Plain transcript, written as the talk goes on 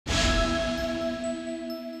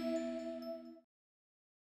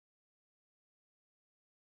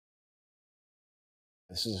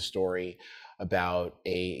This is a story about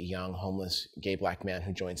a young homeless gay Black man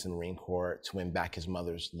who joins the Marine Corps to win back his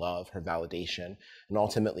mother's love, her validation, and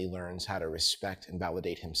ultimately learns how to respect and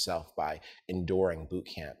validate himself by enduring boot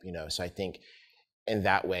camp. So I think in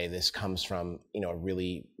that way, this comes from, a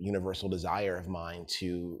really universal desire of mine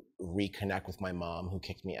to reconnect with my mom who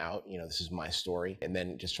kicked me out. This is my story. And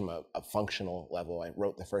then just from a functional level, I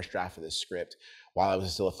wrote the first draft of this script while I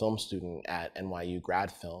was still a film student at NYU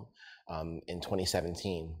grad film in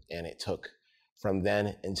 2017. And it took from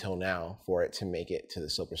then until now for it to make it to the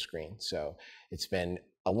silver screen. So it's been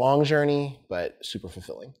a long journey, but super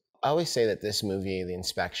fulfilling. I always say that this movie, The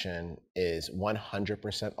Inspection, is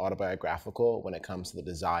 100% autobiographical when it comes to the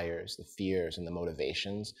desires, the fears, and the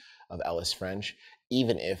motivations of Ellis French,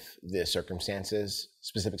 even if the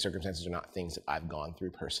specific circumstances are not things that I've gone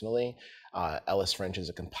through personally. Ellis French is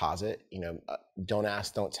a composite. Don't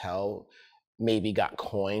ask, don't tell, maybe got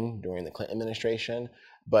coined during the Clinton administration,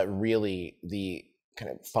 but really the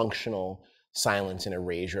kind of functional silence and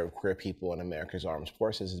erasure of queer people in America's armed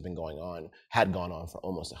forces had gone on for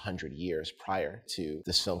almost 100 years prior to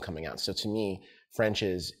this film coming out. So to me,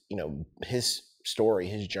 French's, his story,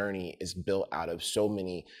 his journey is built out of so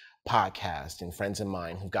many podcasts and friends of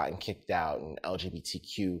mine who've gotten kicked out, and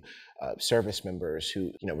LGBTQ service members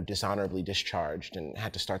who, were dishonorably discharged and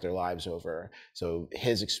had to start their lives over. So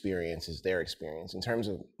his experience is their experience. In terms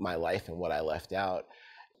of my life and what I left out,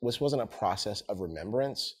 this wasn't a process of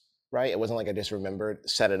remembrance, right? It wasn't like I just remembered,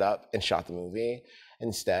 set it up, and shot the movie.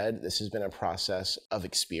 Instead, this has been a process of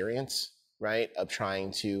experience, right? Of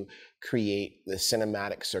trying to create the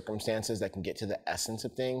cinematic circumstances that can get to the essence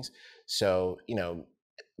of things. So,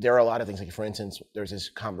 there are a lot of things, like for instance, there's this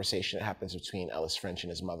conversation that happens between Ellis French and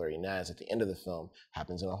his mother, Inez, at the end of the film,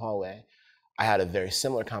 happens in a hallway. I had a very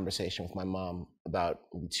similar conversation with my mom about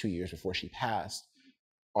maybe 2 years before she passed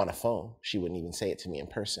on a phone. She wouldn't even say it to me in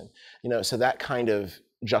person. So that kind of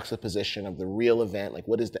juxtaposition of the real event, like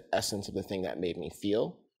what is the essence of the thing that made me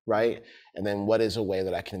feel, right? And then what is a way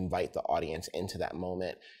that I can invite the audience into that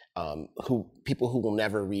moment, people who will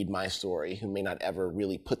never read my story, who may not ever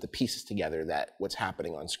really put the pieces together that what's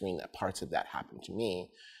happening on screen, that parts of that happened to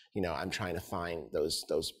me. I'm trying to find those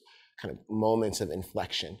kind of moments of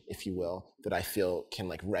inflection, if you will, that I feel can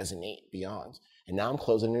like resonate beyond. And now I'm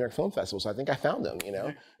closing the New York Film Festival, so I think I found them,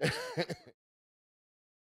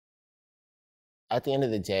 At the end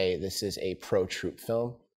of the day, this is a pro-troop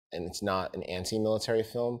film, and it's not an anti-military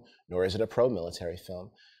film, nor is it a pro-military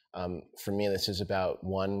film. For me, this is about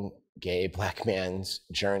one gay Black man's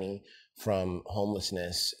journey from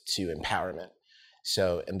homelessness to empowerment.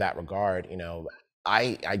 So in that regard,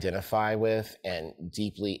 I identify with and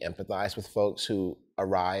deeply empathize with folks who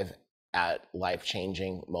arrive at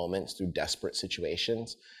life-changing moments through desperate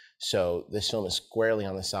situations. So this film is squarely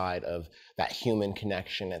on the side of that human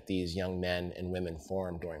connection that these young men and women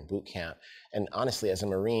form during boot camp. And honestly, as a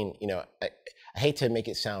Marine, I hate to make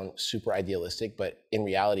it sound super idealistic, but in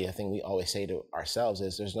reality, the thing we always say to ourselves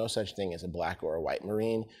is there's no such thing as a Black or a white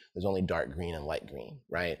Marine. There's only dark green and light green,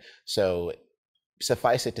 right? So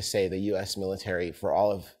suffice it to say, the US military, for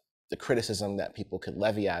all of the criticism that people could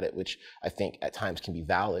levy at it, which I think at times can be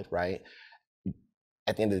valid, right?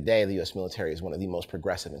 At the end of the day, the US military is one of the most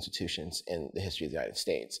progressive institutions in the history of the United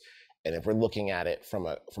States. And if we're looking at it from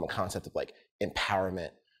a concept of like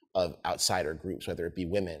empowerment of outsider groups, whether it be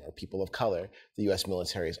women or people of color, the US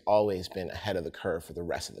military has always been ahead of the curve for the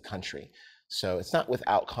rest of the country. So it's not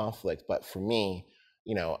without conflict, but for me,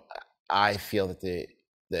 I feel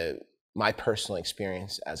that my personal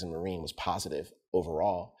experience as a Marine was positive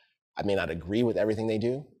overall. I may not agree with everything they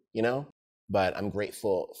do, but I'm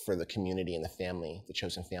grateful for the community and the family, the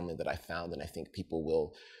chosen family that I found, and I think people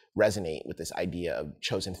will resonate with this idea of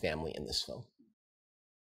chosen family in this film.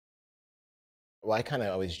 Well, I kind of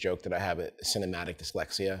always joke that I have a cinematic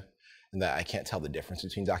dyslexia and that I can't tell the difference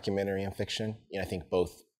between documentary and fiction. I think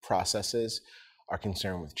both processes are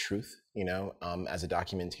concerned with truth. As a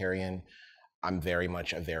documentarian, I'm very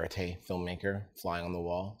much a verite filmmaker, flying on the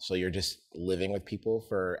wall. So you're just living with people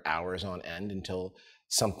for hours on end until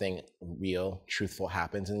something real, truthful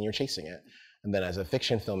happens, and you're chasing it. And then as a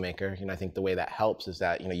fiction filmmaker, I think the way that helps is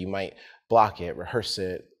that, you might block it, rehearse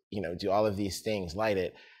it, do all of these things, light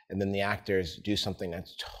it, and then the actors do something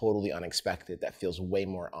that's totally unexpected, that feels way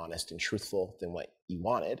more honest and truthful than what you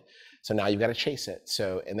wanted. So now you've got to chase it.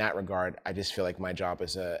 So in that regard, I just feel like my job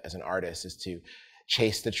as an artist is to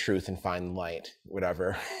chase the truth and find light,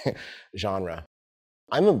 whatever genre.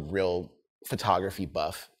 I'm a real photography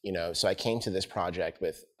buff, so I came to this project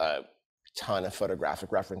with a ton of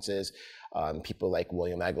photographic references. People like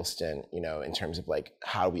William Eggleston, you know, in terms of like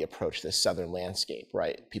how we approach this Southern landscape,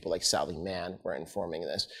 right? People like Sally Mann were informing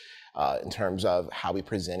this. In terms of how we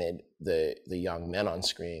presented the young men on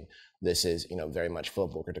screen. This is, you know, very much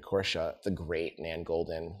Philip Walker de Corsia, the great Nan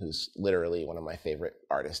Goldin, who's literally one of my favorite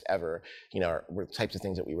artists ever. You know, were types of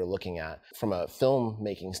things that we were looking at. From a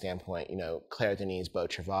filmmaking standpoint, you know, Claire Denis' Beau,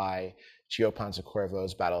 Travail, Gillo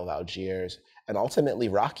Pontecorvo's Battle of Algiers, and ultimately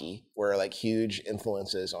Rocky were like huge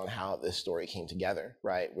influences on how this story came together,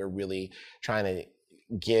 right? We're really trying to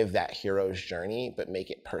give that hero's journey, but make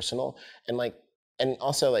it personal. And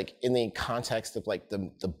also like in the context of like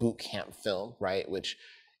the boot camp film, right? Which,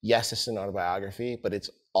 yes, it's an autobiography, but it's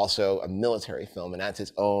also a military film, and that's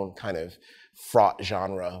its own kind of fraught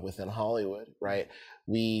genre within Hollywood, right?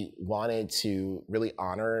 We wanted to really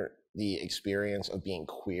honor the experience of being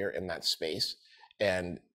queer in that space.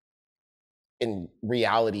 And in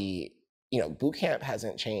reality, you know, boot camp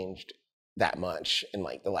hasn't changed that much in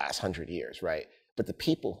like the last 100 years, right? But the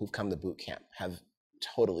people who've come to boot camp have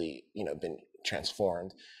totally, you know, been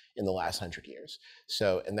transformed in the last 100 years.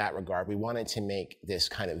 So in that regard, we wanted to make this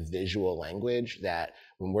kind of visual language that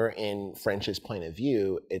when we're in French's point of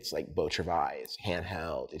view, it's like Beau Travail, it's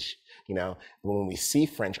handheld, it's, you know, when we see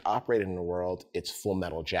French operated in the world, it's Full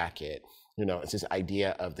Metal Jacket. You know, it's this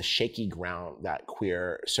idea of the shaky ground that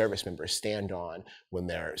queer service members stand on when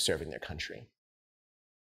they're serving their country.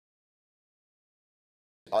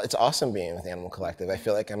 It's awesome being with Animal Collective. I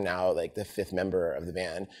feel like I'm now like the 5th member of the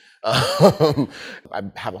band. I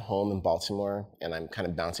have a home in Baltimore, and I'm kind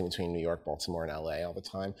of bouncing between New York, Baltimore, and LA all the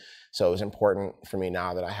time. So it was important for me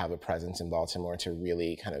now that I have a presence in Baltimore to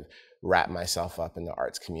really kind of wrap myself up in the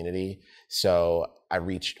arts community. So I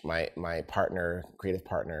reached my partner, creative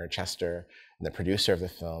partner, Chester, and the producer of the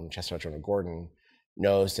film, Chester Jonah Gordon,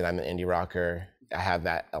 knows that I'm an indie rocker. I have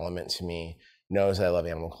that element to me, knows that I love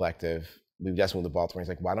Animal Collective. We just moved to Baltimore. He's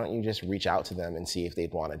like, why don't you just reach out to them and see if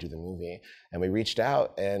they'd want to do the movie? And we reached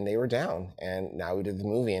out, and they were down. And now we did the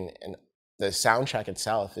movie. And the soundtrack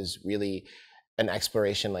itself is really an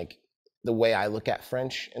exploration. Like, the way I look at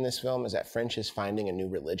French in this film is that French is finding a new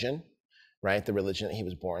religion, right? The religion that he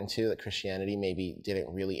was born to, that Christianity maybe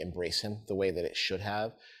didn't really embrace him the way that it should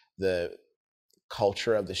have. The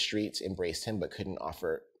culture of the streets embraced him, but couldn't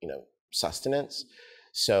offer, you know, sustenance.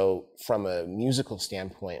 So from a musical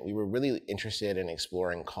standpoint, we were really interested in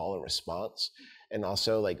exploring call and response, and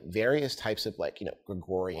also like various types of like, you know,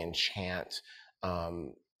 Gregorian chant,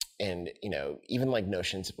 and, you know, even like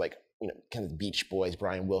notions of like, you know, kind of Beach Boys,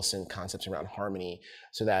 Brian Wilson concepts around harmony,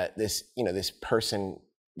 so that this, you know, this person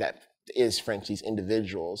that is French, these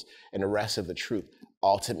individuals and the rest of the troupe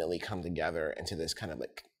ultimately come together into this kind of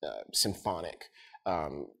like symphonic,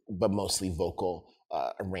 but mostly vocal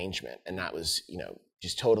arrangement. And that was, you know,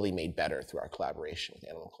 just totally made better through our collaboration with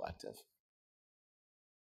Animal Collective.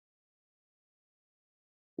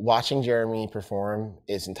 Watching Jeremy perform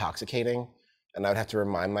is intoxicating. And I would have to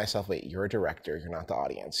remind myself, wait, you're a director, you're not the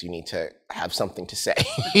audience. You need to have something to say,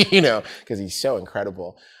 you know, because he's so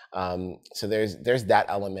incredible. So there's that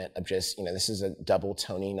element of just, you know, this is a double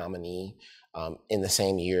Tony nominee in the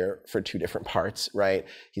same year for 2 different parts, right?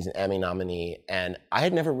 He's an Emmy nominee. And I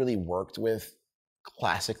had never really worked with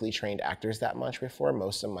classically trained actors that much before.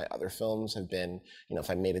 Most of my other films have been, you know,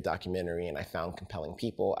 if I made a documentary and I found compelling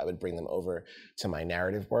people, I would bring them over to my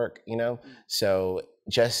narrative work, you know? So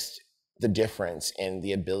just the difference in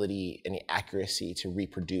the ability and the accuracy to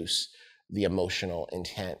reproduce the emotional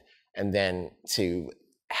intent, and then to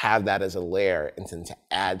have that as a layer and then to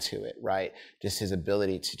add to it, right? Just his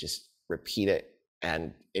ability to just repeat it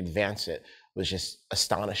and advance it was just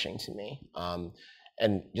astonishing to me.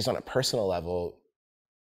 And just on a personal level,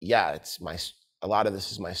 yeah, a lot of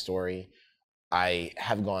this is my story. I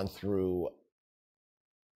have gone through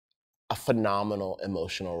a phenomenal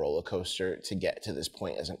emotional roller coaster to get to this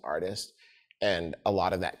point as an artist. And a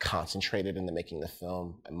lot of that concentrated into making the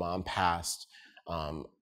film. My mom passed,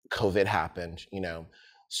 COVID happened, you know.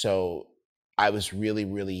 So I was really,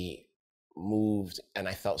 really moved, and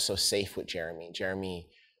I felt so safe with Jeremy. Jeremy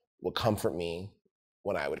would comfort me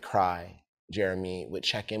when I would cry. Jeremy would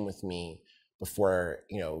check in with me before,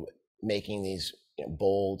 you know, making these, you know,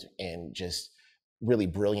 bold and just really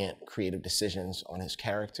brilliant creative decisions on his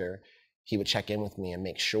character. He would check in with me and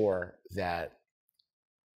make sure that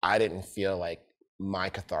I didn't feel like my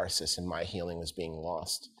catharsis and my healing was being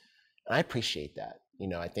lost. And I appreciate that. You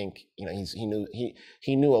know, I think, you know,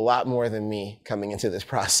 he knew a lot more than me coming into this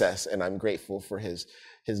process, and I'm grateful for his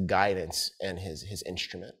guidance and his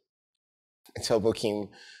instrument. I told Bokeem,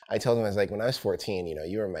 I told him, I was like, when I was 14, you know,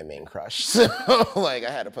 you were my main crush. So like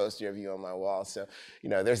I had a poster of you on my wall. So, you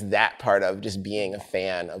know, there's that part of just being a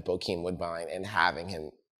fan of Bokeem Woodbine and having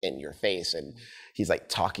him in your face. And he's like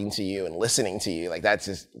talking to you and listening to you. Like that's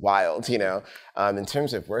just wild, you know. In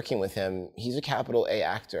terms of working with him, he's a capital A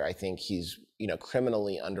actor. I think he's, you know,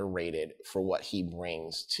 criminally underrated for what he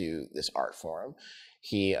brings to this art form.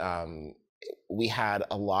 We had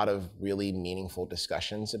a lot of really meaningful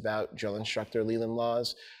discussions about drill instructor Leland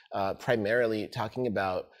Laws, primarily talking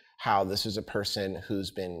about how this is a person who's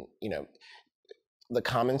been, you know, the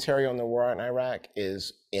commentary on the war in Iraq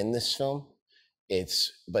is in this film,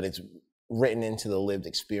 but it's written into the lived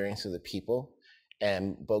experience of the people.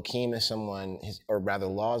 And Bokeem is someone, or rather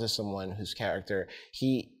Laws is someone whose character,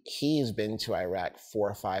 he has been to Iraq 4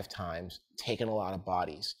 or 5 times, taken a lot of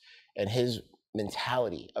bodies, and his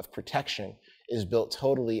mentality of protection is built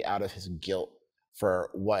totally out of his guilt for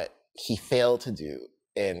what he failed to do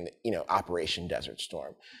in, you know, Operation Desert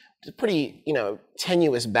Storm. It's a pretty, you know,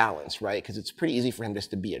 tenuous balance, right? Because it's pretty easy for him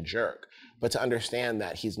just to be a jerk, but to understand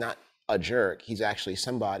that he's not a jerk, he's actually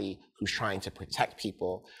somebody who's trying to protect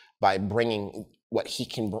people by bringing what he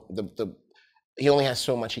can, he only has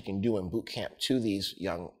so much he can do in boot camp to these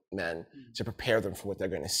young men to prepare them for what they're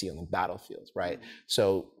going to see on the battlefield, right?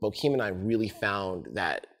 So Bokeem and I really found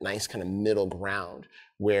that nice kind of middle ground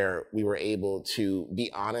where we were able to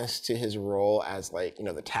be honest to his role as, like, you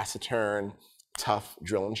know, the taciturn, tough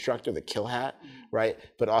drill instructor, the kill hat, right?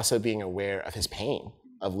 But also being aware of his pain,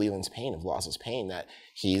 of Leland's pain, of Laws's pain, that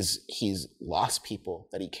he's lost people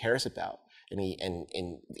that he cares about. And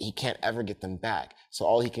he can't ever get them back. So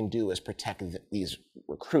all he can do is protect these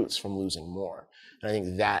recruits from losing more. And I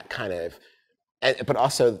think that kind of, but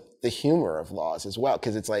also the humor of Laws as well,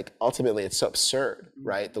 because it's like, ultimately it's so absurd,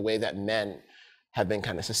 right? The way that men have been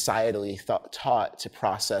kind of societally taught to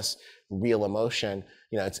process real emotion.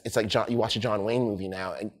 You know, it's like you watch a John Wayne movie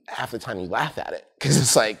now, and half the time you laugh at it because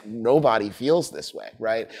it's like nobody feels this way,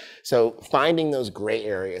 right? So finding those gray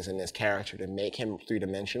areas in this character to make him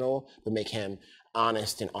 3-dimensional, but make him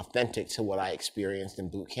honest and authentic to what I experienced in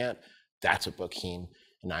boot camp, that's what Bokeem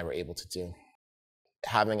and I were able to do.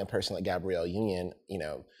 Having a person like Gabrielle Union, you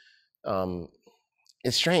know,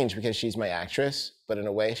 it's strange because she's my actress, but in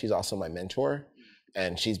a way she's also my mentor.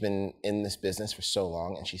 And she's been in this business for so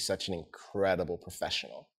long, and she's such an incredible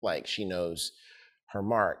professional. Like, she knows her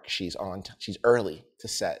mark. She's early to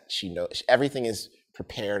set. She knows everything is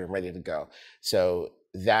prepared and ready to go. So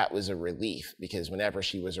that was a relief, because whenever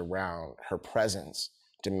she was around, her presence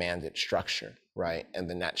demanded structure, right? And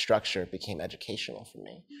then that structure became educational for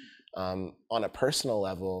me. On a personal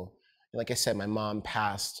level, like I said, my mom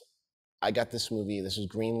passed. I got this movie. This was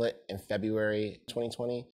greenlit in February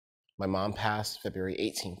 2020. My mom passed February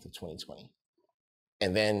 18th of 2020.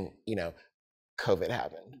 And then, you know, COVID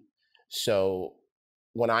happened. So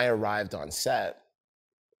when I arrived on set,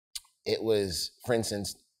 it was, for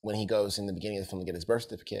instance, when he goes in the beginning of the film to get his birth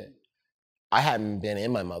certificate, I hadn't been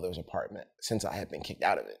in my mother's apartment since I had been kicked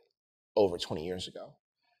out of it over 20 years ago.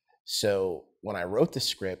 So when I wrote the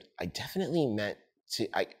script, I definitely meant to,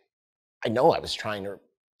 I know I was trying to,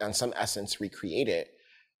 in some essence, recreate it.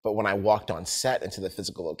 But when I walked on set into the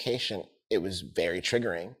physical location, it was very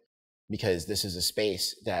triggering, because this is a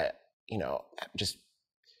space that, you know, just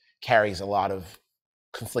carries a lot of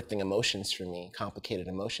conflicting emotions for me, complicated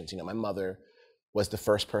emotions. You know, my mother was the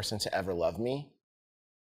first person to ever love me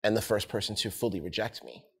and the first person to fully reject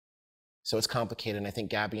me. So it's complicated. And I think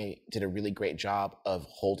Gabby did a really great job of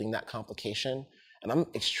holding that complication. And I'm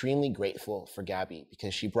extremely grateful for Gabby,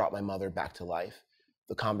 because she brought my mother back to life.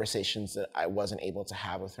 The conversations that I wasn't able to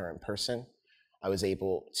have with her in person, I was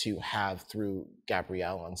able to have through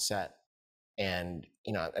Gabrielle on set. And,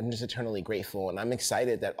 you know, I'm just eternally grateful. And I'm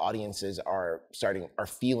excited that audiences are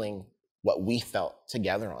feeling what we felt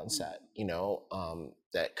together on set, you know,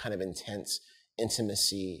 that kind of intense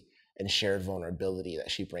intimacy and shared vulnerability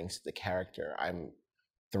that she brings to the character. I'm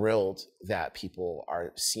thrilled that people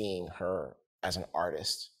are seeing her as an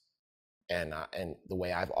artist and the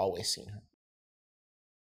way I've always seen her.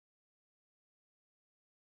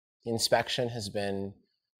 The inspection has been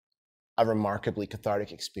a remarkably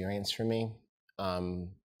cathartic experience for me. I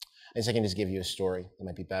guess I can just give you a story that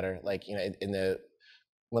might be better. Like, you know,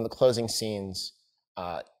 one of the closing scenes,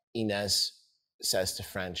 Inez says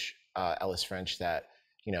to Ellis French, that,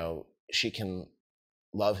 you know, she can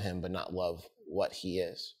love him but not love what he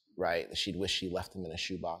is, right? She'd wish she left him in a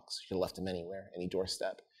shoebox. She could have left him anywhere, any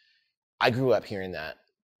doorstep. I grew up hearing that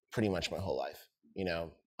pretty much my whole life, you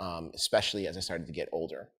know, especially as I started to get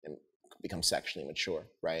older and become sexually mature,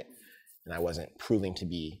 right? And I wasn't proving to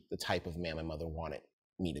be the type of man my mother wanted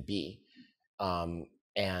me to be.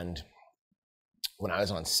 And when I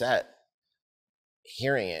was on set,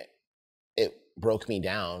 hearing it, it broke me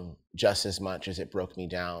down just as much as it broke me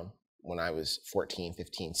down when I was 14,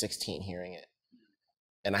 15, 16, hearing it.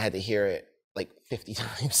 And I had to hear it like 50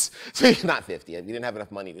 times. So not 50, we didn't have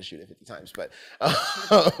enough money to shoot it 50 times,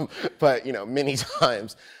 but you know, many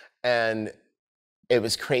times. And it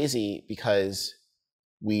was crazy because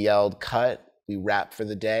we yelled cut, we wrapped for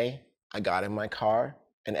the day. I got in my car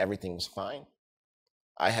and everything was fine.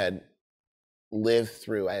 I had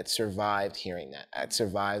survived hearing that. I had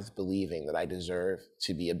survived believing that I deserve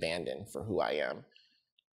to be abandoned for who I am.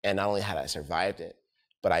 And not only had I survived it,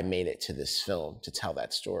 but I made it to this film to tell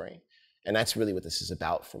that story. And that's really what this is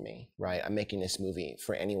about for me, right? I'm making this movie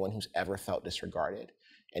for anyone who's ever felt disregarded,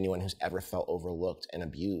 anyone who's ever felt overlooked and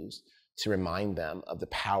abused, to remind them of the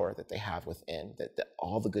power that they have within, that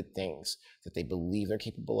all the good things that they believe they're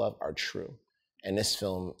capable of are true. And this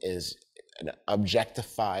film is an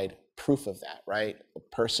objectified proof of that, right? A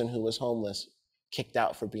person who was homeless, kicked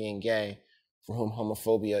out for being gay, for whom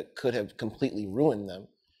homophobia could have completely ruined them,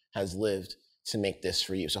 has lived to make this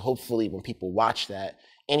for you. So hopefully when people watch that,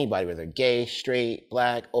 anybody, whether gay, straight,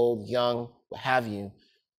 black, old, young, what have you,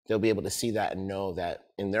 they'll be able to see that and know that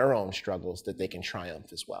in their own struggles that they can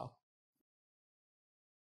triumph as well.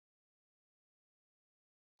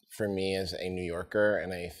 For me as a New Yorker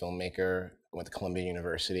and a filmmaker, I went to Columbia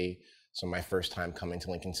University. So my first time coming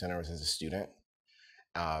to Lincoln Center was as a student.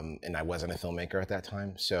 And I wasn't a filmmaker at that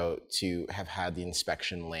time. So to have had the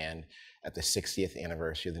inspection land at the 60th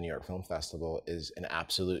anniversary of the New York Film Festival is an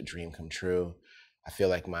absolute dream come true. I feel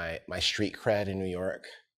like my street cred in New York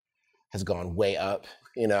has gone way up,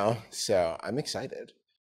 you know? So I'm excited.